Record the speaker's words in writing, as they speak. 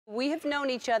We have known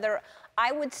each other,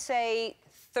 I would say,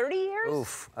 30 years?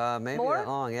 Oof, maybe More? that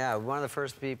long, yeah. One of the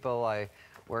first people I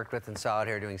worked with and saw out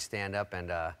here doing stand-up, and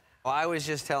well, I was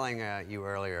just telling you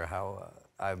earlier how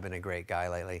I've been a great guy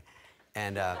lately,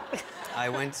 and I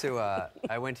went to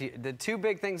the two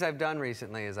big things I've done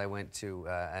recently is I went to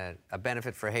a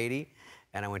benefit for Haiti,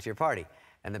 and I went to your party.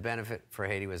 And the benefit for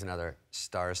Haiti was another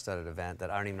star-studded event that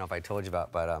I don't even know if I told you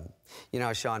about, but you know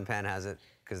how Sean Penn has it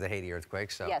because of the Haiti earthquake.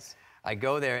 So yes. I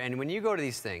go there, and when you go to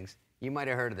these things, you might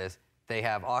have heard of this. They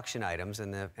have auction items,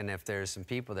 and if there's some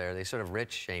people there, they sort of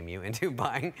rich shame you into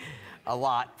buying a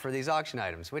lot for these auction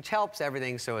items, which helps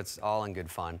everything, so it's all in good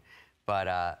fun.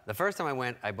 But the first time I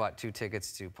went, I bought 2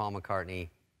 tickets to Paul McCartney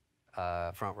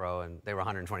front row, and they were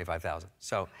 $125,000.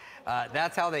 So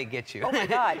that's how they get you. Oh my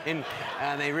God! And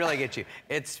they really get you.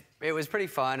 It was pretty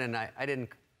fun, and I didn't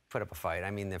put up a fight. I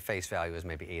mean, the face value was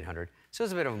maybe $800, so it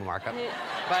was a bit of a markup,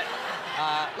 but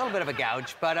a little bit of a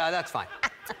gouge. But that's fine.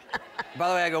 By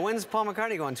the way, I go, when's Paul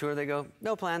McCartney go on tour? They go,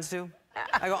 no plans to.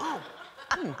 I go, oh,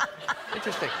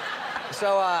 interesting.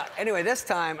 So anyway, this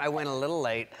time I went a little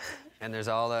late, and there's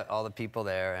all the people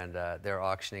there, and they're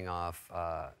auctioning off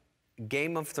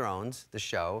Game of Thrones, the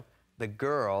show. The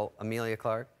girl, Emilia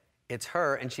Clarke, it's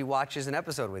her, and she watches an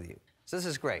episode with you. So this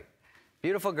is great.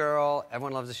 Beautiful girl,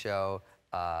 everyone loves the show.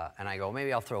 And I go,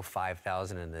 maybe I'll throw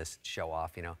 $5,000 in this show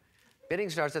off, you know. Bidding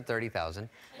starts at $30,000.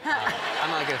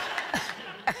 I'm like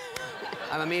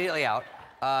I'm immediately out.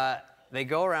 They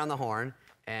go around the horn,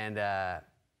 and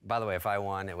by the way, if I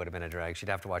won, it would have been a drag. She'd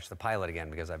have to watch the pilot again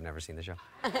because I've never seen the show.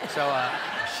 So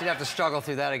she'd have to struggle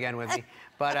through that again with me.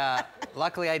 But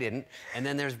luckily I didn't. And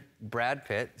then there's Brad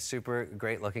Pitt, super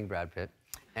great-looking Brad Pitt,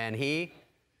 and it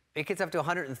gets up to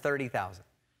 $130,000.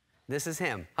 This is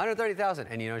him, $130,000,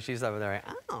 and you know she's over there,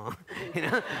 like, oh, you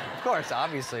know. Of course,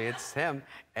 obviously it's him.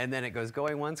 And then it goes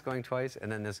going once, going twice, and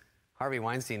then this Harvey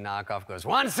Weinstein knockoff goes,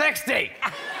 160!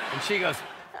 And she goes,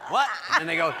 what? And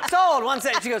they go, sold,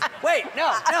 160. She goes, wait,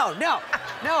 no,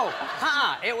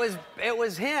 it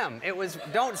was him. It was,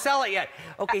 don't sell it yet.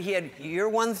 Okay, you're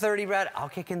 130, Brad, I'll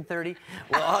kick in 30.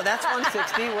 Well, oh, that's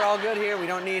 160, we're all good here, we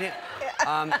don't need it.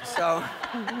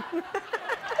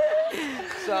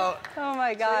 So, oh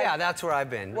my God. So yeah, that's where I've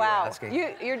been. Wow,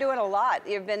 you're doing a lot.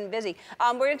 You've been busy.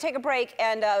 We're going to take a break,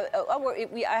 and I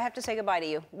have to say goodbye to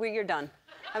you. You're done.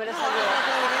 I'm going to say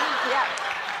goodbye.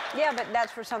 Yeah, but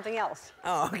that's for something else.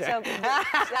 Oh, okay.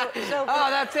 So oh,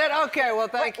 that's it? Okay, well,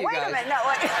 thank you, guys. Wait a minute. No,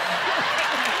 wait.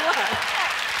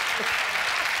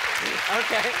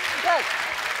 Okay. Look.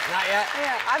 Not yet?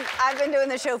 Yeah, I've been doing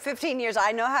the show 15 years.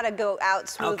 I know how to go out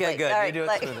smoothly. Okay, good. Right, you do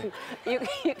it smoothly.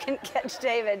 You can catch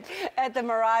David at the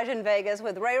Mirage in Vegas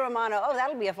with Ray Romano. Oh,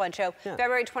 that'll be a fun show. Yeah.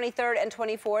 February 23rd and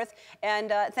 24th.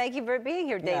 And thank you for being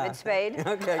here, David Spade.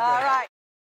 Okay, good. All right.